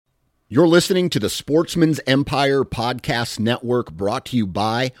You're listening to the Sportsman's Empire Podcast Network, brought to you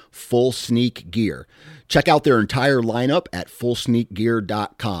by Full Sneak Gear. Check out their entire lineup at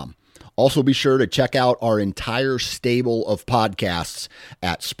fullsneakgear.com. Also be sure to check out our entire stable of podcasts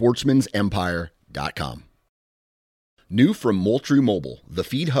at sportsmansempire.com. New from Moultrie Mobile, the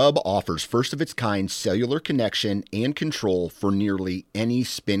Feed Hub offers first-of-its-kind cellular connection and control for nearly any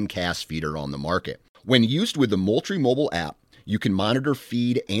spin cast feeder on the market. When used with the Moultrie Mobile app, you can monitor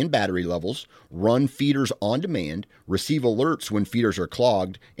feed and battery levels, run feeders on demand, receive alerts when feeders are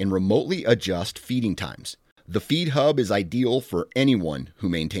clogged, and remotely adjust feeding times. The Feed Hub is ideal for anyone who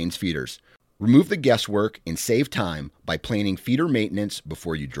maintains feeders. Remove the guesswork and save time by planning feeder maintenance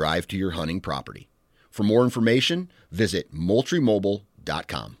before you drive to your hunting property. For more information, visit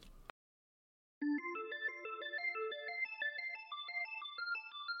moultriemobile.com.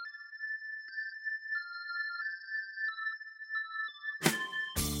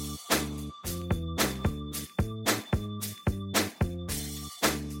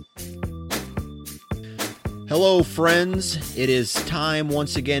 Hello, friends. It is time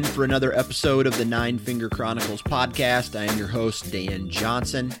once again for another episode of the Nine Finger Chronicles podcast. I am your host, Dan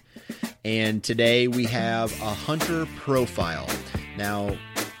Johnson, and today we have a hunter profile. Now,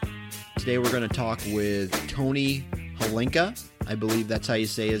 today we're going to talk with Tony Holinka, I believe that's how you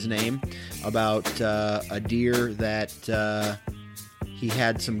say his name, about a deer that he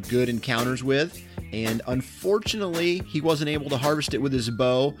had some good encounters with, and unfortunately, he wasn't able to harvest it with his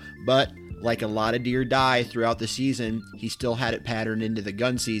bow, but like a lot of deer die throughout the season, he still had it patterned into the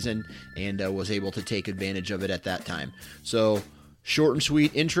gun season and was able to take advantage of it at that time. So, short and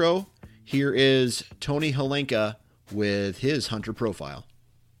sweet intro. Here is Tony Holinka with his hunter profile.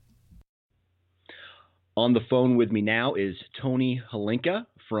 On the phone with me now is Tony Holinka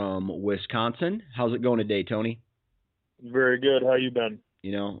from Wisconsin. How's it going today, Tony? Very good. How you been?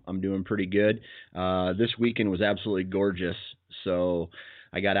 You know, I'm doing pretty good. This weekend was absolutely gorgeous, so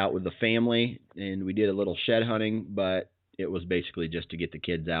I got out with the family and we did a little shed hunting, but it was basically just to get the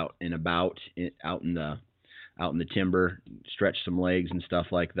kids out and about, out in the timber, stretch some legs and stuff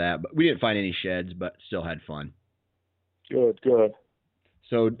like that. But we didn't find any sheds, but still had fun. Good.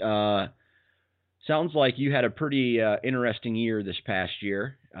 So, sounds like you had a pretty interesting year this past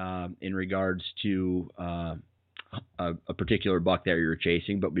year in regards to a particular buck that you were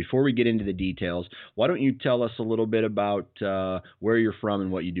chasing. But before we get into the details, why don't you tell us a little bit about where you're from and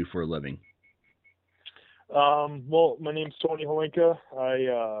what you do for a living? Well, my name's Tony Holinka.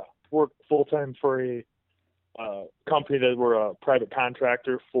 I work full-time for a company that we're a private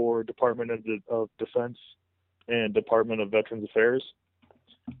contractor for Department of Defense and Department of Veterans Affairs.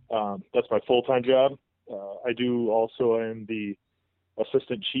 That's my full-time job. I am the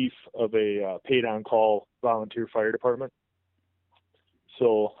assistant chief of a paid on-call volunteer fire department.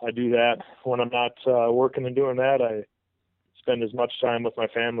 So I do that. When I'm not working and doing that, I spend as much time with my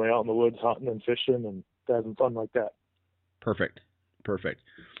family out in the woods hunting and fishing and having fun like that. Perfect.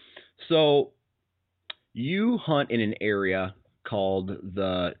 So you hunt in an area called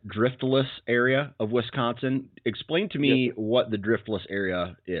the Driftless area of Wisconsin. Explain to me what the Driftless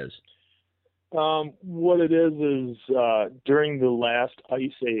area is. What it is during the last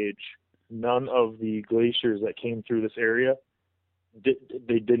ice age, none of the glaciers that came through this area,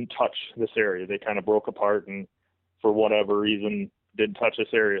 they didn't touch this area. They kind of broke apart and for whatever reason didn't touch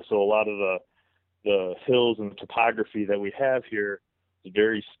this area. So a lot of the hills and the topography that we have here is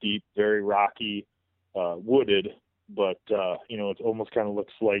very steep, very rocky, wooded, but it almost kind of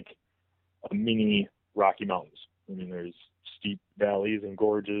looks like a mini Rocky Mountains. I mean, there's steep valleys and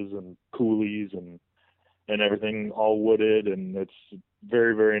gorges and coulees and everything all wooded, and it's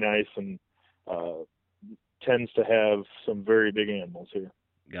very, very nice and tends to have some very big animals here.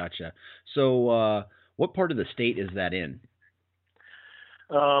 Gotcha. So what part of the state is that in?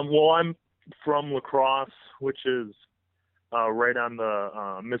 Well, I'm from La Crosse, which is right on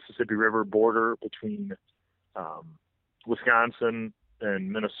the Mississippi River border between Wisconsin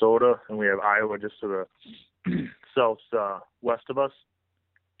and Minnesota, and we have Iowa just to the southwest of us.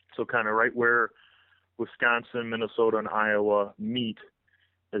 So kind of right where Wisconsin, Minnesota, and Iowa meet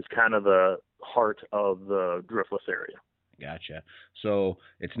is kind of the heart of the Driftless area. Gotcha. So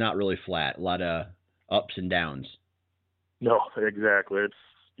it's not really flat, a lot of ups and downs. No, exactly.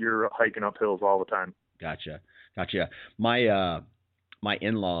 You're hiking up hills all the time. Gotcha. My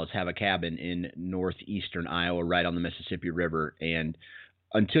in-laws have a cabin in northeastern Iowa right on the Mississippi River, and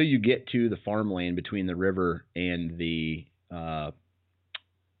until you get to the farmland between the river and the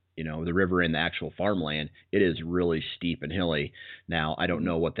the river and the actual farmland, it is really steep and hilly. Now, I don't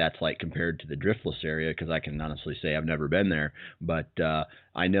know what that's like compared to the driftless area, because I can honestly say I've never been there, but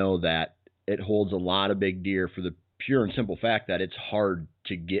I know that it holds a lot of big deer for the pure and simple fact that it's hard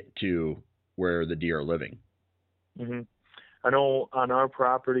to get to where the deer are living. Mm-hmm. I know on our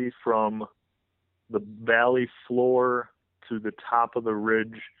property, from the valley floor to the top of the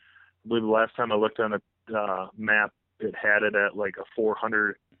ridge, I believe the last time I looked on a map, it had it at like a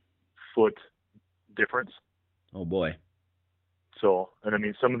 400-foot difference. Oh boy. So, and I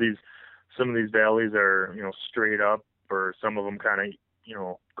mean, some of these valleys are, straight up, or some of them kind of,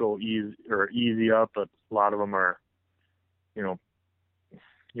 go easy up, but a lot of them are,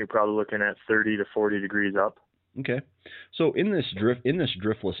 you're probably looking at 30 to 40 degrees up. Okay. So in this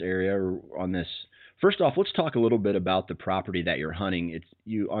driftless area, or on this, first off, let's talk a little bit about the property that you're hunting. It's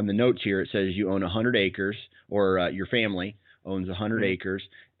you on the notes here. It says you own 100 acres, or your family owns 100 acres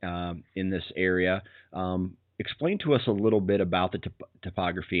in this area. Explain to us a little bit about the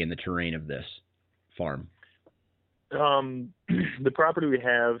topography and the terrain of this farm. The property we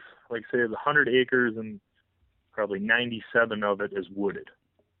have, like say, the 100 acres, and probably 97 of it is wooded.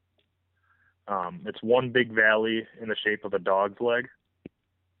 It's one big valley in the shape of a dog's leg.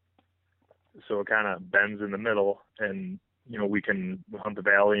 So it kind of bends in the middle, and, we can hunt the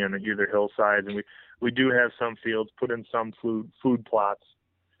valley on either hillsides. And we do have some fields, put in some food plots,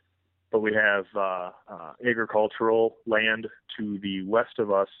 but we have agricultural land to the west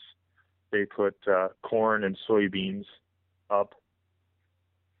of us. They put corn and soybeans up.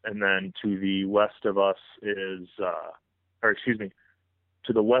 And then to the west of us is,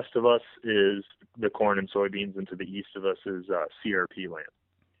 to the west of us is the corn and soybeans, and to the east of us is CRP land.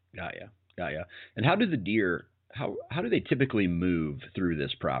 Got ya. And how do the deer, how do they typically move through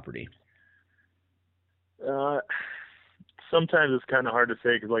this property? Sometimes it's kind of hard to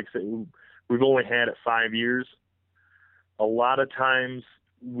say, because like I say, we've only had it 5 years. A lot of times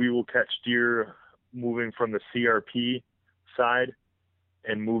we will catch deer moving from the CRP side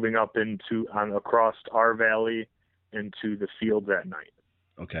and moving up across our valley into the fields at night.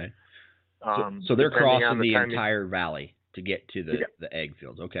 Okay. So they're crossing the entire valley to get to the egg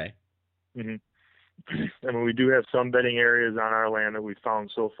fields. Okay. Mm-hmm. I mean, we do have some bedding areas on our land that we've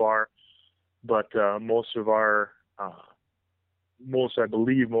found so far, but most of the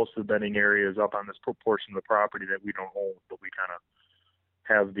bedding areas up on this portion of the property that we don't own, but we kind of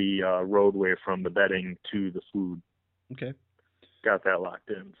have the roadway from the bedding to the food. Okay. Got that locked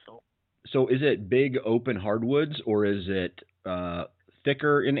in. So is it big open hardwoods, or is it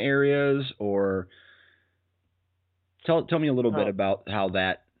thicker in areas, or tell me a little bit about how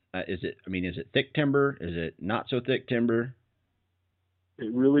that is it? I mean, is it thick timber? Is it not so thick timber?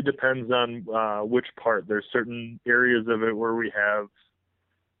 It really depends on which part. There's certain areas of it where we have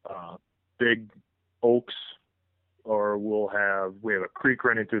big oaks, or we have a creek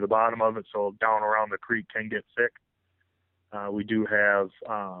running through the bottom of it, so down around the creek can get thick. We do have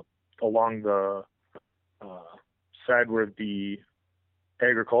along the side where the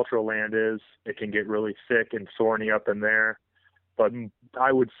agricultural land is, it can get really thick and thorny up in there. But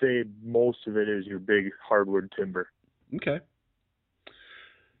I would say most of it is your big hardwood timber. Okay.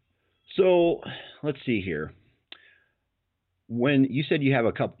 So let's see here. When you said you have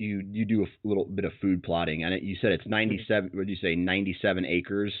a couple, you do a little bit of food plotting, and you said it's 97. What did you say? 97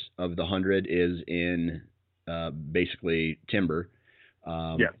 acres of the 100 is in basically timber.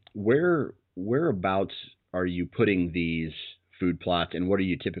 Yeah. Whereabouts are you putting these food plots, and what are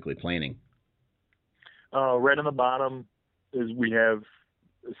you typically planting? Right on the bottom is we have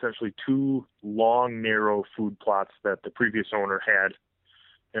essentially two long, narrow food plots that the previous owner had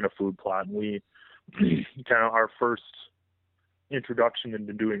in a food plot. And we kind of, our first introduction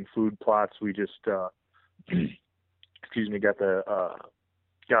into doing food plots, we just got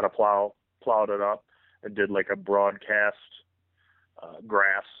a plow, plowed it up, and did like a broadcast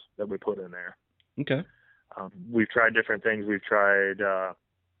grass that we put in there. Okay. We've tried different things. We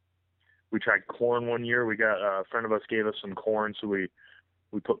tried corn one year. We got a friend of us gave us some corn, so we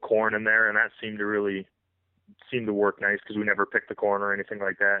put corn in there, and that seemed to work nice, because we never picked the corn or anything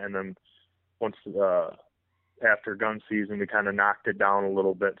like that. And then once after gun season, we kind of knocked it down a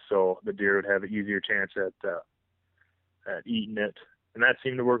little bit so the deer would have an easier chance at eating it, and that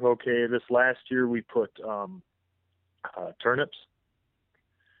seemed to work okay. This last year we put turnips,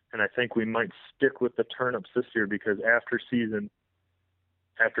 and I think we might stick with the turnips this year, because after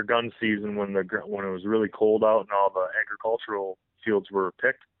gun season, when it was really cold out and all the agricultural fields were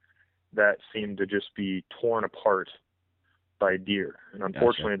picked, that seemed to just be torn apart by deer. And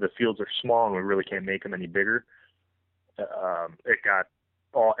unfortunately, The fields are small and we really can't make them any bigger. It got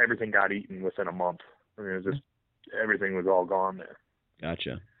everything got eaten within a month. I mean, it was just everything was all gone there.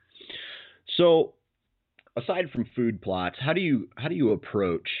 Gotcha. So, aside from food plots, how do you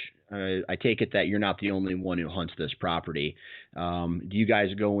approach? I take it that you're not the only one who hunts this property. Do you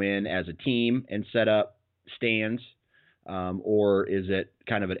guys go in as a team and set up stands, or is it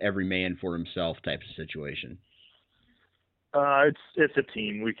kind of an every man for himself type of situation? It's a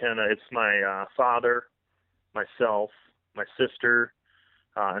team. It's my father, myself, my sister,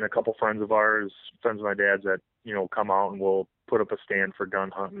 and a couple friends of ours, friends of my dad's that come out and we'll put up a stand for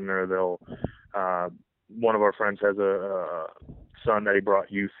gun hunting, or they'll. One of our friends has a son that he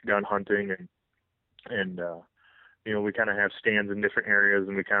brought youth gun hunting, and we kind of have stands in different areas,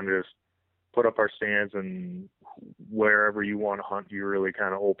 and we kind of just put up our stands, and wherever you want to hunt, you're really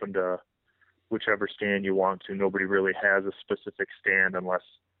kind of open to whichever stand you want to. Nobody really has a specific stand unless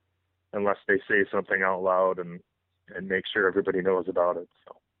they say something out loud and make sure everybody knows about it.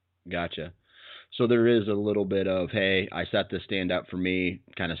 So. Gotcha. So there is a little bit of, hey, I set this stand up for me,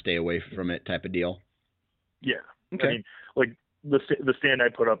 kind of stay away from it type of deal. Yeah. Okay. I mean, like the stand I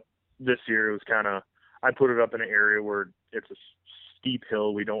put up this year, it was I put it up in an area where it's a steep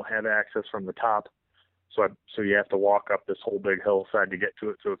hill. We don't have access from the top. So you have to walk up this whole big hillside to get to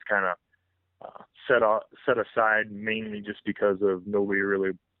it. So it's kind of set aside mainly just because of nobody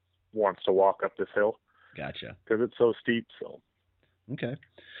really wants to walk up this hill. Gotcha. Because it's so steep. So. Okay.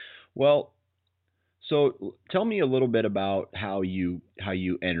 Well, so tell me a little bit about how you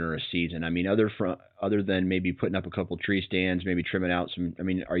enter a season. I mean, other than maybe putting up a couple tree stands, maybe trimming out some. I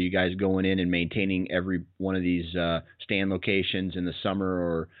mean, are you guys going in and maintaining every one of these stand locations in the summer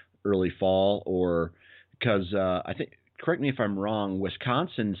or early fall, or because I think, correct me if I'm wrong,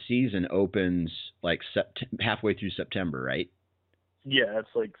 Wisconsin season opens like halfway through September, right? Yeah,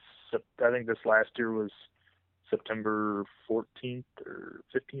 it's like I think this last year was September 14th or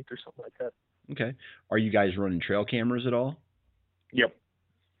 15th or something like that. Okay. Are you guys running trail cameras at all? Yep.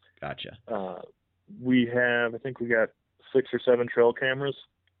 Gotcha. I think we got 6 or 7 trail cameras,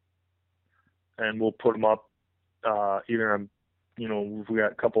 and we'll put them up either on, if we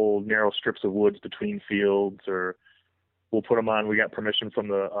got a couple narrow strips of woods between fields, or we'll put them on. We got permission from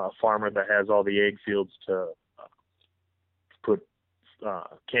the farmer that has all the egg fields to put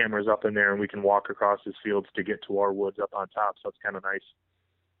cameras up in there, and we can walk across his fields to get to our woods up on top. So it's kind of nice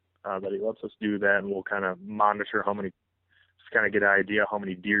that he lets us do that, and we'll kind of monitor just kind of get an idea how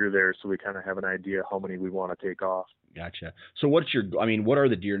many deer there, so we kind of have an idea how many we want to take off. Gotcha. So what are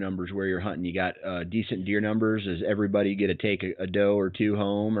the deer numbers where you're hunting? You got decent deer numbers? Does everybody get to take a doe or 2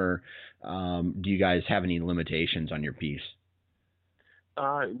 home, or do you guys have any limitations on your piece?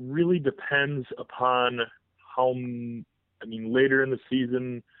 It really depends upon later in the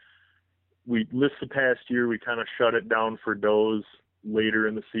season, this past year, we kind of shut it down for does later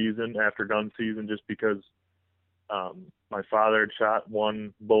in the season, after gun season, just because my father had shot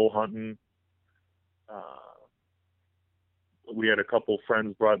one bow hunting. We had a couple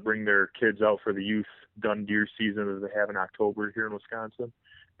friends bring their kids out for the youth gun deer season that they have in October here in Wisconsin.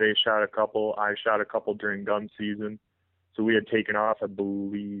 They shot a couple. I shot a couple during gun season. So we had taken off, I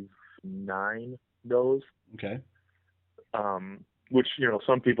believe, 9 does. Okay. Which,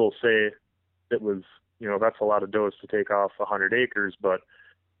 some people say it was, that's a lot of does to take off 100 acres, but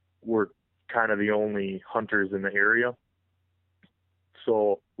we're kind of the only hunters in the area.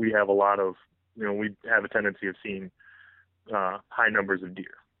 So we have a lot of, we have a tendency of seeing high numbers of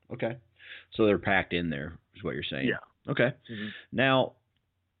deer. Okay. So they're packed in there, is what you're saying. Yeah. Okay. Mm-hmm. Now,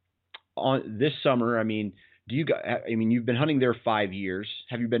 on this summer, you've been hunting there 5 years.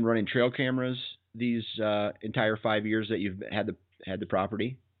 Have you been running trail cameras these entire 5 years that you've had the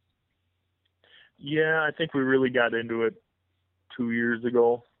property? Yeah, I think we really got into it 2 years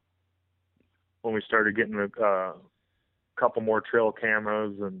ago when we started getting a couple more trail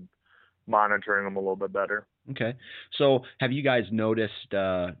cameras and monitoring them a little bit better. Okay. So have you guys noticed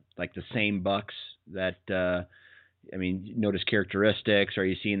like the same bucks that, notice characteristics? Are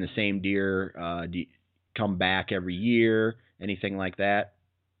you seeing the same deer? Do you come back every year? Anything like that?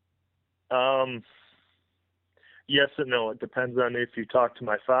 Yes and no. It depends on if you talk to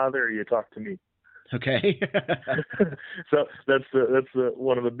my father or you talk to me. Okay. So that's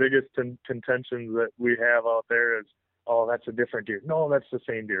one of the biggest contentions that we have out there is, oh, that's a different deer. No, that's the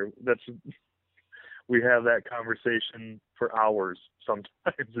same deer. We have that conversation for hours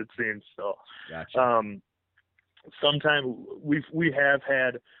sometimes, it seems. So, gotcha. Sometimes we have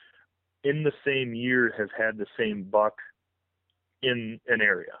had in the same year have had the same buck in an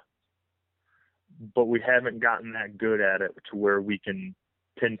area, but we haven't gotten that good at it to where we can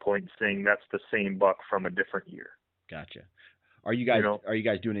pinpoint saying that's the same buck from a different year. Gotcha. Are you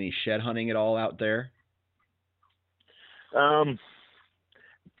guys doing any shed hunting at all out there? Not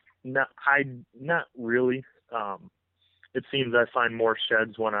really. It seems I find more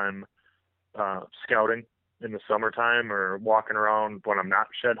sheds when I'm scouting in the summertime or walking around when I'm not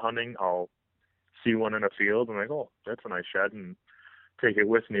shed hunting. I'll see one in a field and I'm like, oh, that's a nice shed, and take it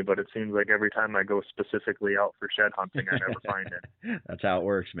with me. But it seems like every time I go specifically out for shed hunting, I never find it. That's how it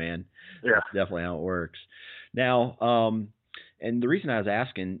works, man. Yeah. That's definitely how it works. Now, and the reason I was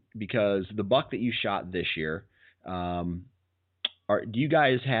asking, because the buck that you shot this year, do you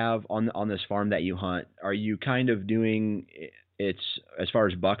guys have on this farm that you hunt, are you kind of doing it's, as far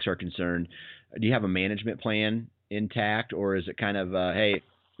as bucks are concerned, do you have a management plan intact, or is it kind of hey,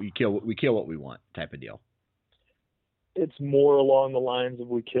 we kill what we want type of deal? It's more along the lines of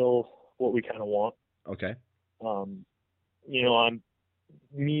we kill what we kind of want. Okay.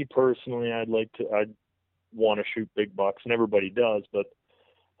 Me personally, I'd want to shoot big bucks, and everybody does, but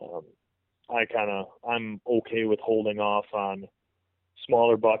I'm okay with holding off on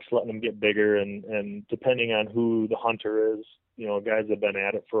smaller bucks, letting them get bigger, and depending on who the hunter is, guys that have been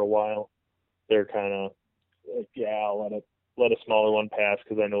at it for a while, they're kind of like, yeah, I'll let a smaller one pass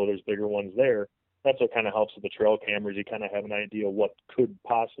because I know there's bigger ones there. That's what kind of helps with the trail cameras. You kind of have an idea what could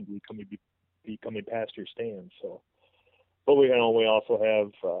possibly be coming past your stand. So, but we also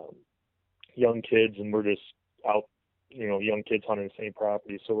have young kids, and we're just out, young kids hunting the same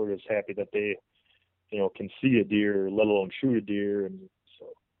property. So we're just happy that they, can see a deer, let alone shoot a deer. And so,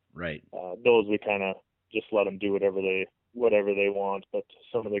 right. Those we kind of just let them do whatever they want. But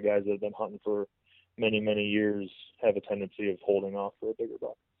some of the guys that have been hunting for many, many years have a tendency of holding off for a bigger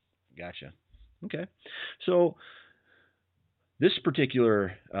buck. Gotcha. Okay. So this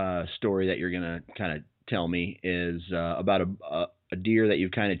particular story that you're going to kind of tell me is about a deer that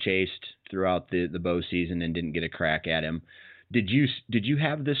you've kind of chased throughout the bow season and didn't get a crack at him. Did you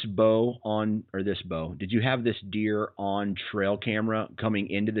have this did you have this deer on trail camera coming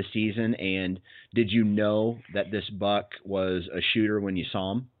into the season, and did you know that this buck was a shooter when you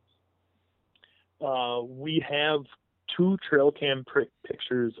saw him? We have 2 trail cam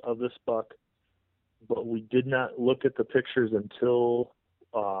pictures of this buck, but we did not look at the pictures until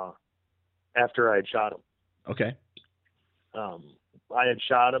after I had shot him. Okay. I had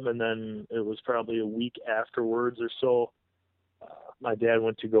shot him, and then it was probably a week afterwards or so. My dad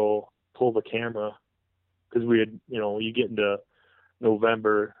went to go pull the camera because we had, you get into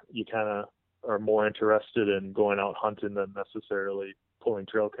November, you kind of are more interested in going out hunting than necessarily pulling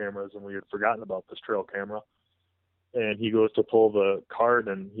trail cameras, and we had forgotten about this trail camera. And he goes to pull the card,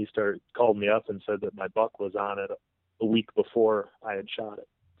 and he called me up and said that my buck was on it a week before I had shot it.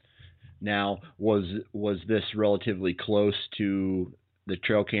 Now, was this relatively close to the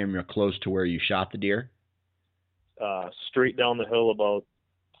trail camera, close to where you shot the deer? Straight down the hill about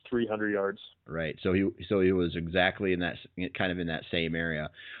 300 yards. Right. So he was exactly in that same area.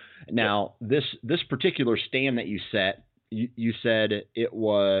 Now, this particular stand that you set, you said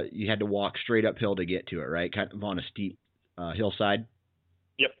you had to walk straight uphill to get to it, right? Kind of on a steep hillside.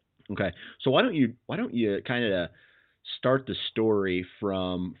 Yep. Okay. So why don't you kind of start the story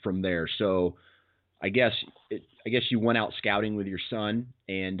from there? So I guess you went out scouting with your son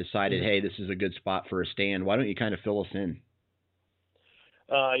and decided, hey, this is a good spot for a stand. Why don't you kind of fill us in?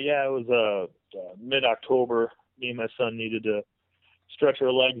 Yeah, it was mid-October. Me and my son needed to stretch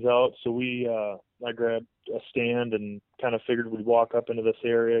our legs out, so I grabbed a stand and kind of figured we'd walk up into this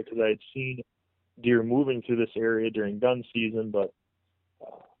area because I had seen deer moving through this area during gun season, but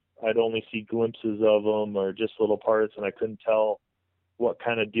I'd only see glimpses of them or just little parts, and I couldn't tell what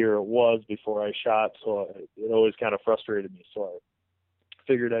kind of deer it was before I shot, so it always kind of frustrated me. So I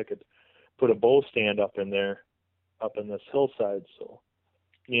figured I could put a bow stand up in this hillside. So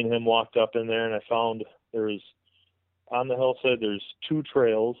me and him walked up in there, and I found on the hillside there's 2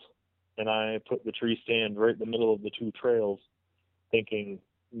 trails, and I put the tree stand right in the middle of the 2 trails, thinking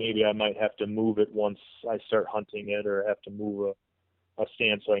maybe I might have to move it once I start hunting it, or have to move a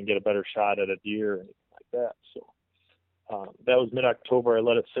stand so I can get a better shot at a deer or anything like that. So that was mid-October. I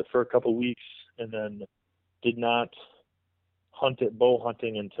let it sit for a couple of weeks, and then did not hunt it bow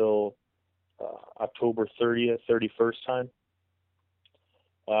hunting until October 30th, 31st time.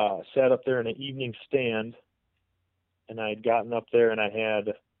 Sat up there in an evening stand, and I had gotten up there, and I had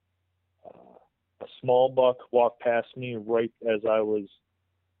a small buck walk past me right as I was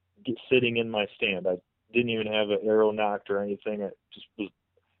sitting in my stand. I didn't even have an arrow knocked or anything. I just was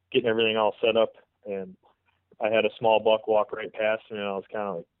getting everything all set up, and I had a small buck walk right past me, and I was kind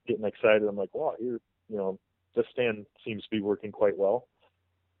of like getting excited. I'm like, wow, this stand seems to be working quite well.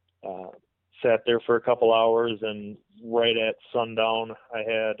 sat there for a couple hours, and right at sundown, I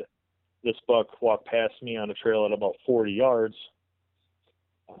had this buck walk past me on a trail at about 40 yards.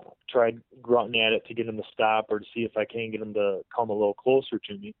 Tried grunting at it to get him to stop or to see if I can get him to come a little closer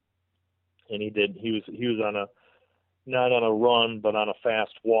to me, and he did. He was on a, not on a run, but on a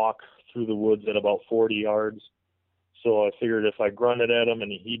fast walk through the woods at about 40 yards. So I figured if I grunted at him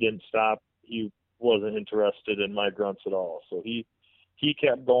and he didn't stop, he wasn't interested in my grunts at all. So he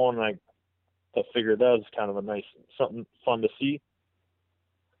kept going, and I figured that was kind of a nice, something fun to see.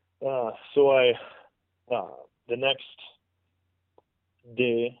 So the next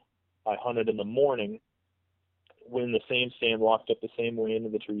day, I hunted in the morning, went in the same stand, walked up the same way into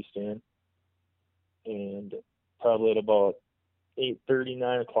the tree stand, and probably at about 8:30,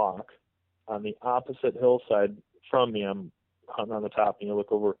 9 o'clock, on the opposite hillside from me, I'm hunting on the top, and you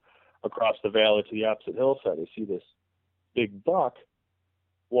look over across the valley to the opposite hillside, I see this big buck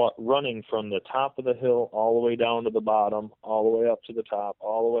running from the top of the hill all the way down to the bottom, all the way up to the top,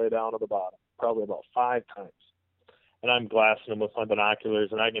 all the way down to the bottom, probably about 5 times. And I'm glassing him with my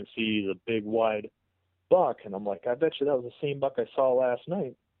binoculars, and I can see the big wide buck, and I'm like, I bet you that was the same buck I saw last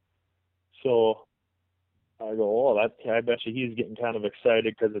night. So I go, oh, I bet you he's getting kind of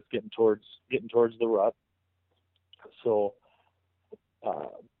excited because it's getting towards the rut. So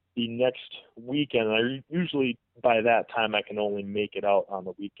the next weekend, usually by that time I can only make it out on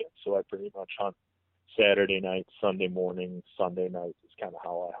the weekend, so I pretty much hunt Saturday night, Sunday morning, Sunday night is kind of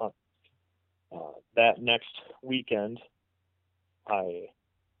how I hunt. That next weekend,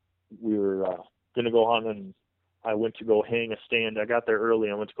 we were going to go hunt, and I went to go hang a stand. I got there early.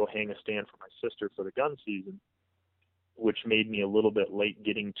 I went to go hang a stand for my sister for the gun season, which made me a little bit late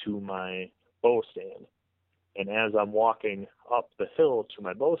getting to my bow stand. And as I'm walking up the hill to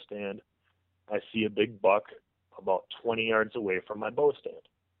my bow stand, I see a big buck about 20 yards away from my bow stand.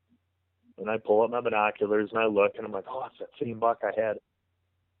 And I pull up my binoculars and I look, and I'm like, oh, it's that same buck I had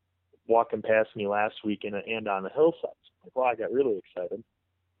walking past me last week and on the hillside. So I'm like, well, I got really excited.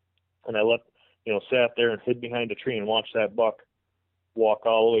 And I sat there and hid behind a tree and watched that buck walk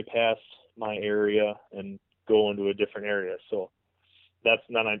all the way past my area and go into a different area. So then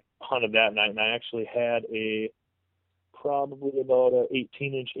I hunted that night, and I actually had probably about a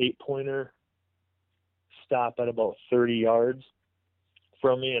 18-inch 8-pointer stop at about 30 yards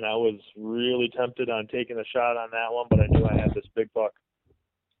from me, and I was really tempted on taking a shot on that one, but I knew I had this big buck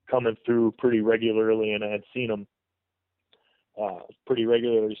coming through pretty regularly, and I had seen him pretty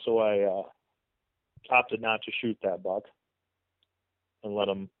regularly, so I opted not to shoot that buck and let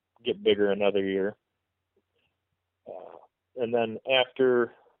him get bigger another year. And then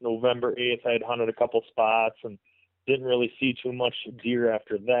after November 8th, I had hunted a couple spots and didn't really see too much deer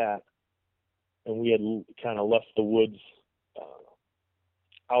after that. And we had kind of left the woods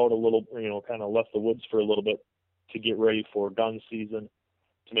out a little, kind of left the woods for a little bit to get ready for gun season,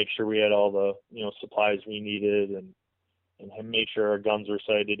 to make sure we had all the, supplies we needed and make sure our guns were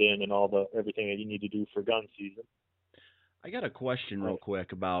sighted in and everything that you need to do for gun season. I got a question real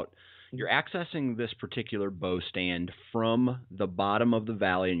quick about, you're accessing this particular bow stand from the bottom of the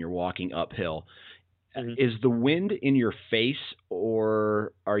valley and you're walking uphill. Mm-hmm. Is the wind in your face,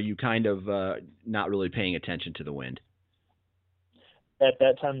 or are you kind of not really paying attention to the wind? At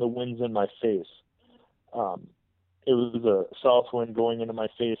that time, the wind's in my face. It was a south wind going into my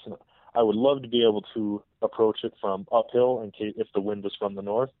face, and I would love to be able to approach it from uphill in case if the wind was from the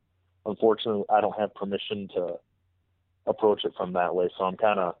north. Unfortunately, I don't have permission to approach it from that way, so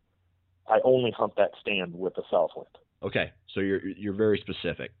I only hunt that stand with the south wind. Okay, so you're very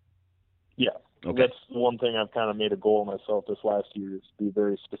specific. Yeah, okay. That's one thing I've kind of made a goal myself this last year, is to be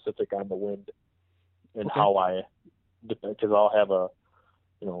very specific on the wind and how because I'll have a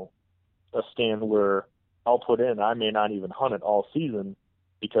stand where I'll put in, I may not even hunt it all season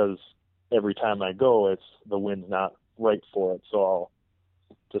because every time I go, the wind's not right for it, so I'll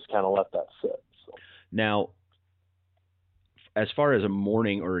just kind of let that sit. So. Now, as far as a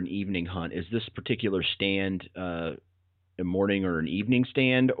morning or an evening hunt, is this particular stand a morning or an evening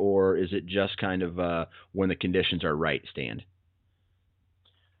stand, or is it just kind of when the conditions are right stand?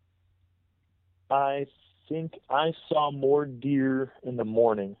 I think I saw more deer in the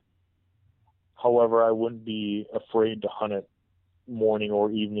morning. However, I wouldn't be afraid to hunt it morning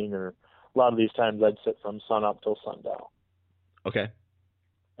or evening, or a lot of these times I'd sit from sun up till sundown. Okay.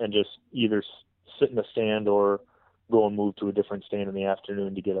 And just either sit in the stand or go and move to a different stand in the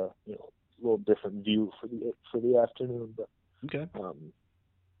afternoon to get a little different view for the afternoon. But okay.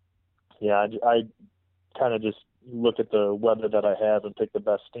 I kind of just look at the weather that I have and pick the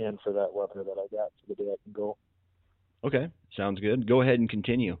best stand for that weather that I got for the day I can go. Okay, sounds good. Go ahead and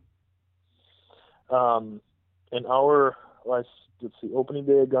continue. An hour, let's see, opening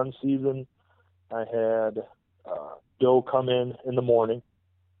day of gun season, I had doe come in the morning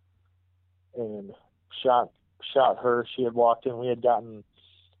and shot her. She had walked in. We had gotten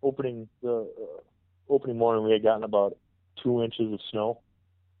opening morning. We had gotten about 2 inches of snow,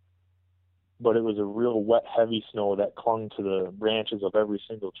 but it was a real wet, heavy snow that clung to the branches of every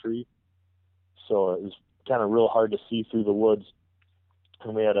single tree. So it was kind of real hard to see through the woods.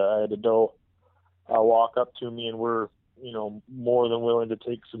 And I had a doe walk up to me, and we're, more than willing to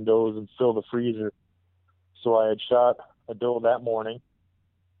take some does and fill the freezer. So I had shot a doe that morning,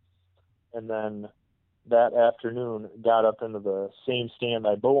 and then that afternoon got up into the same stand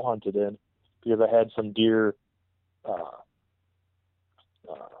I bow hunted in because I had some deer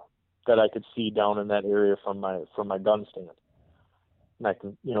that I could see down in that area from my gun stand. And I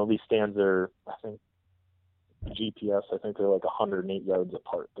can, these stands are, I think, GPS, I think they're like 108 yards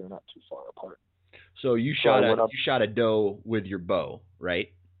apart. They're not too far apart. So you shot a doe with your bow,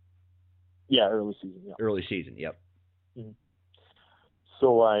 right? Yeah, early season. Yeah. Early season. Yep. Mm-hmm.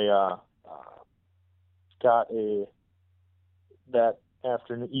 So I got that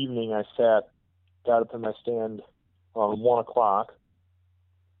evening. I got up in my stand 1:00,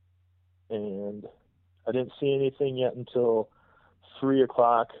 and I didn't see anything yet until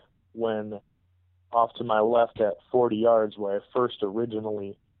 3:00 when off to my left at 40 yards, where I first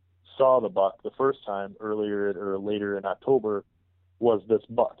originally saw the buck the first time later in October, was this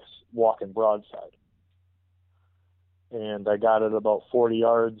buck walking broadside. And I got it about 40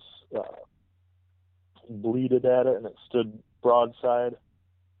 yards, bleeded at it, and it stood broadside.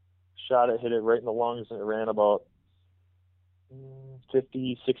 Shot it, hit it right in the lungs, and it ran about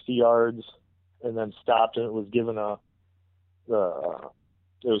 50, 60 yards, and then stopped, and it was given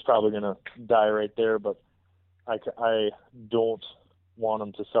it was probably going to die right there, but I don't want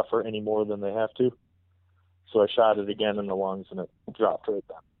them to suffer any more than they have to. So I shot it again in the lungs, and it dropped right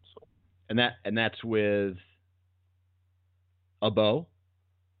then. So. And that's with a bow?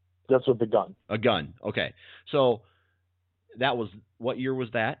 That's with the gun. A gun. Okay. So that was, what year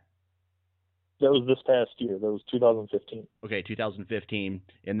was that? That was this past year. That was 2015. Okay, 2015.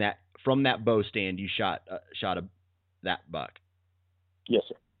 From that bow stand, you shot that buck. Yes,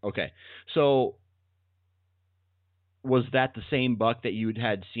 sir. Okay. So was that the same buck that you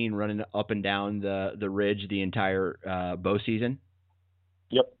had seen running up and down the ridge the entire bow season?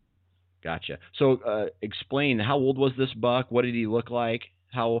 Yep. Gotcha. So explain, how old was this buck? What did he look like?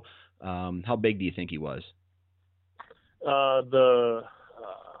 How big do you think he was? The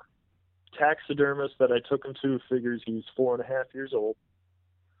taxidermist that I took him to figures he's 4.5 years old.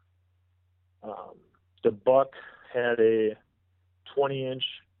 The buck had a 20-inch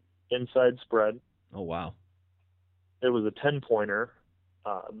inside spread. Oh, wow. It was a 10-pointer.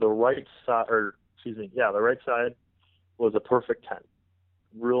 The right side was a perfect 10.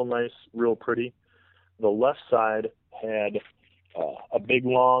 Real nice, real pretty. The left side had a big,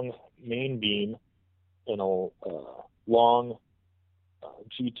 long main beam and a long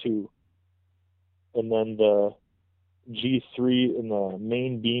G2. And then the G3 and the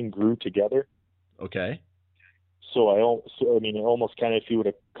main beam grew together. Okay. So it almost kind of, if you would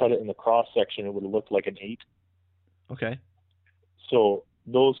have cut it in the cross section, it would have looked like an 8. Okay. So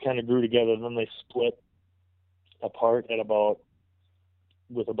those kind of grew together. Then they split apart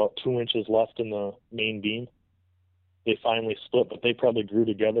with about 2 inches left in the main beam. They finally split, but they probably grew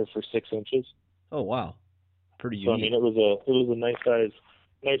together for 6 inches. Oh, wow. Pretty unique. So it was a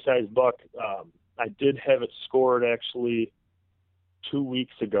nice size buck. I did have it scored actually 2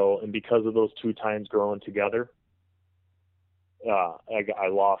 weeks ago, and because of those 2 tines growing together, I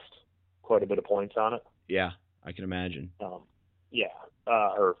lost quite a bit of points on it. Yeah, I can imagine.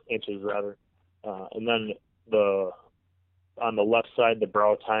 Or inches rather. And then on the left side, the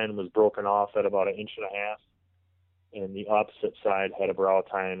brow tine was broken off at about 1.5 inches, and the opposite side had a brow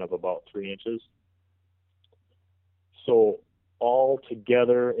tine of about 3 inches. So all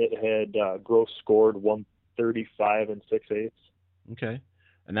together, it had gross scored 135 6/8. Okay,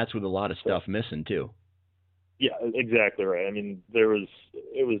 and that's with a lot of stuff missing too. Yeah, exactly right. I mean,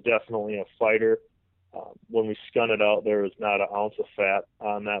 it was definitely a fighter. When we skun it out, there was not an ounce of fat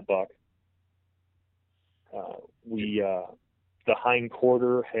on that buck. The hind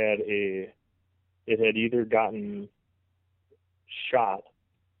quarter had either gotten shot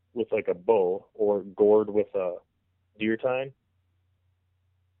with like a bow or gored with a deer tine,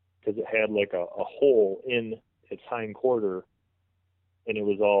 because it had like a hole in its hind quarter, and it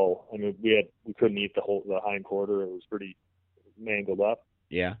was all, I mean, we couldn't eat the hind quarter. It was pretty mangled up.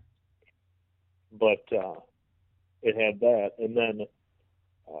 Yeah. But it had that, and then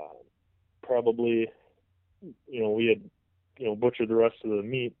probably, we had, butchered the rest of the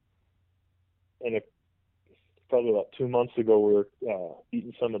meat. And probably about 2 months ago, we were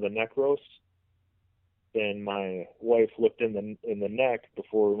eating some of the neck roast. And my wife looked in the neck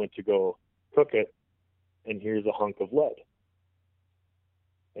before we went to go cook it, and here's a hunk of lead.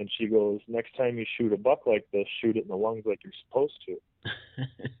 And she goes, next time you shoot a buck like this, shoot it in the lungs like you're supposed to.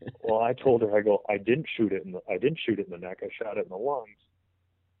 Well, I told her, I didn't shoot it in the neck. I shot it in the lungs.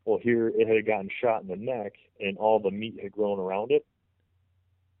 Well, here it had gotten shot in the neck, and all the meat had grown around it.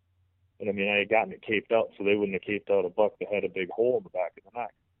 And I mean, I had gotten it caped out, so they wouldn't have caped out a buck that had a big hole in the back of the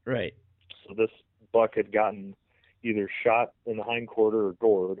neck. Right. So this buck had gotten either shot in the hindquarter or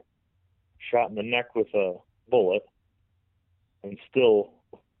gored, shot in the neck with a bullet, and still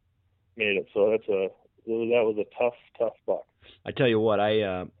made it. So that was a tough buck. I tell you what,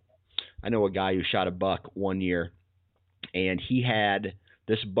 I know a guy who shot a buck one year, and he had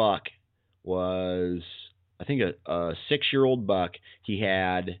this buck was, I think, a 6-year-old buck. He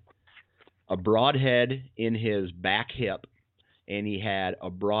had a broadhead in his back hip, and he had a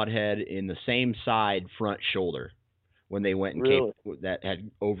broadhead in the same side front shoulder when they went and really? That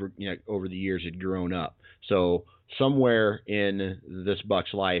had over the years had grown up. So somewhere in this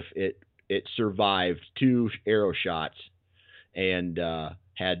buck's life, it survived 2 arrow shots, and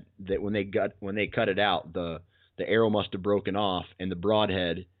had that when they cut it out, the arrow must have broken off, and the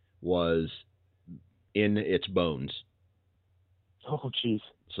broadhead was in its bones. Oh, jeez.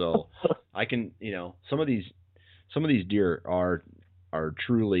 So I can, some of these deer are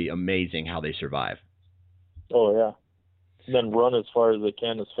truly amazing how they survive. Oh yeah, and then run as far as they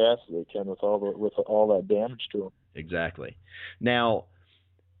can, as fast as they can with all that damage to them. Exactly. Now,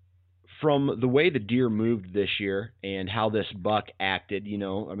 from the way the deer moved this year and how this buck acted,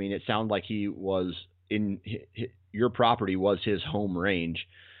 I mean, it sounded like he was your property was his home range.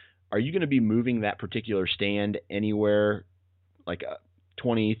 Are you going to be moving that particular stand anywhere, like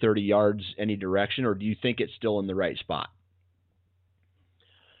 20, 30 yards any direction, or do you think it's still in the right spot?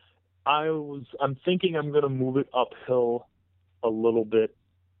 I'm thinking I'm going to move it uphill a little bit,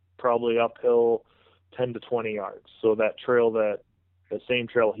 probably uphill 10 to 20 yards. So that trail, the same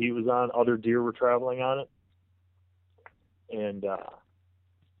trail he was on, other deer were traveling on it, and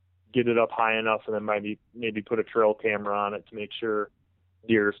get it up high enough, and then maybe put a trail camera on it to make sure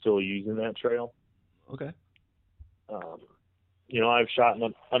deer are still using that trail. Okay. I've shot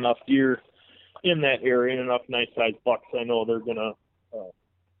enough deer in that area and enough nice sized bucks. I know they're gonna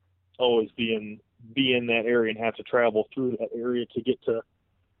always be in that area and have to travel through that area to get to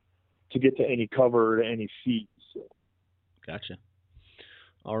any cover or to any feet. So. Gotcha.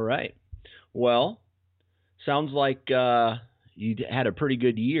 All right. Well, sounds like you had a pretty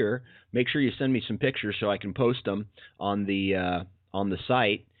good year. Make sure you send me some pictures so I can post them on the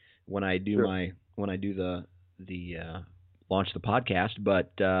site when I do Sure. the launch the podcast.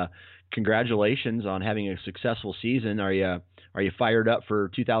 But congratulations on having a successful season. Are you fired up for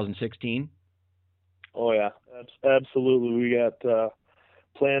 2016? Oh yeah, absolutely. We got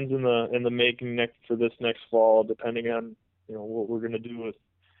plans in the making for this next fall, depending on what we're going to do with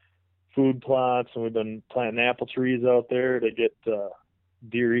food plots, and we've been planting apple trees out there to get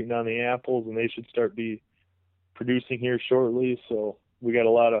deer eating on the apples, and they should start be producing here shortly. So we got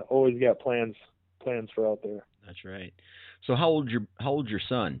always got plans for out there. That's right. So how old's your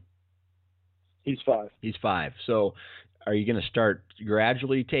son? He's 5. He's 5. So are you going to start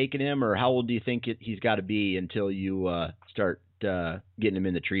gradually taking him, or how old do you think he's got to be until you start getting him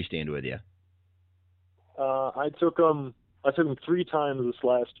in the tree stand with you? I took him 3 times this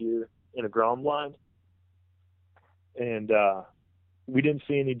last year in a ground blind, and we didn't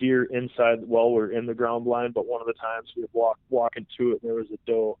see any deer inside while we were in the ground blind. But one of the times we were walking to it, and there was a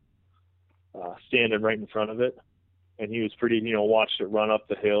doe standing right in front of it, and he was pretty, watched it run up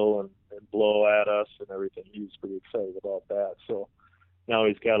the hill and blow at us and everything. He was pretty excited about that. So now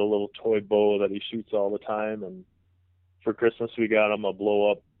he's got a little toy bow that he shoots all the time, and for Christmas we got him a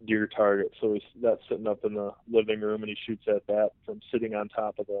blow-up deer target. So that's sitting up in the living room, and he shoots at that from sitting on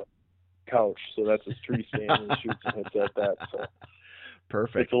top of the couch. So that's his tree stand, and he shoots and hits at that. So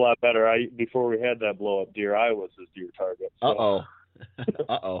perfect. It's a lot better. Before we had that blow-up deer, I was his deer target. So.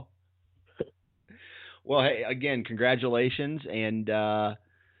 Uh-oh. Well, hey, again, congratulations, and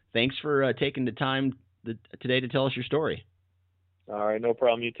thanks for taking the time today to tell us your story. All right, no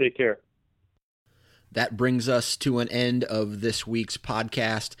problem. You take care. That brings us to an end of this week's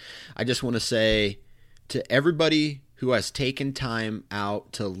podcast. I just want to say to everybody who has taken time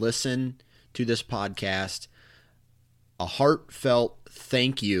out to listen to this podcast, a heartfelt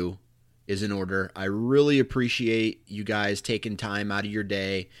thank you is in order. I really appreciate you guys taking time out of your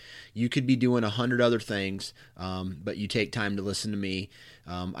day. You could be doing 100 other things, but you take time to listen to me.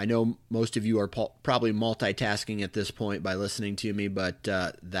 I know most of you are probably multitasking at this point by listening to me, but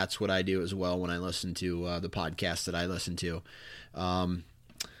that's what I do as well when I listen to the podcast that I listen to.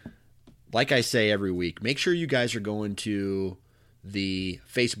 Like I say every week, make sure you guys are going to the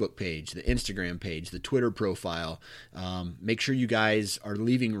Facebook page, the Instagram page, the Twitter profile. Make sure you guys are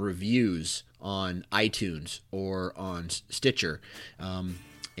leaving reviews on iTunes or on Stitcher.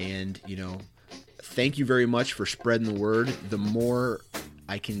 And, thank you very much for spreading the word. The more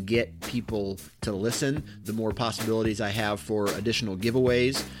I can get people to listen, the more possibilities I have for additional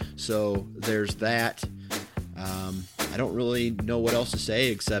giveaways. So there's that. I don't really know what else to say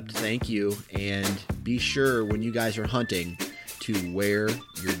except thank you. And be sure when you guys are hunting to wear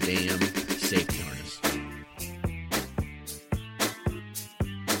your damn safety harness.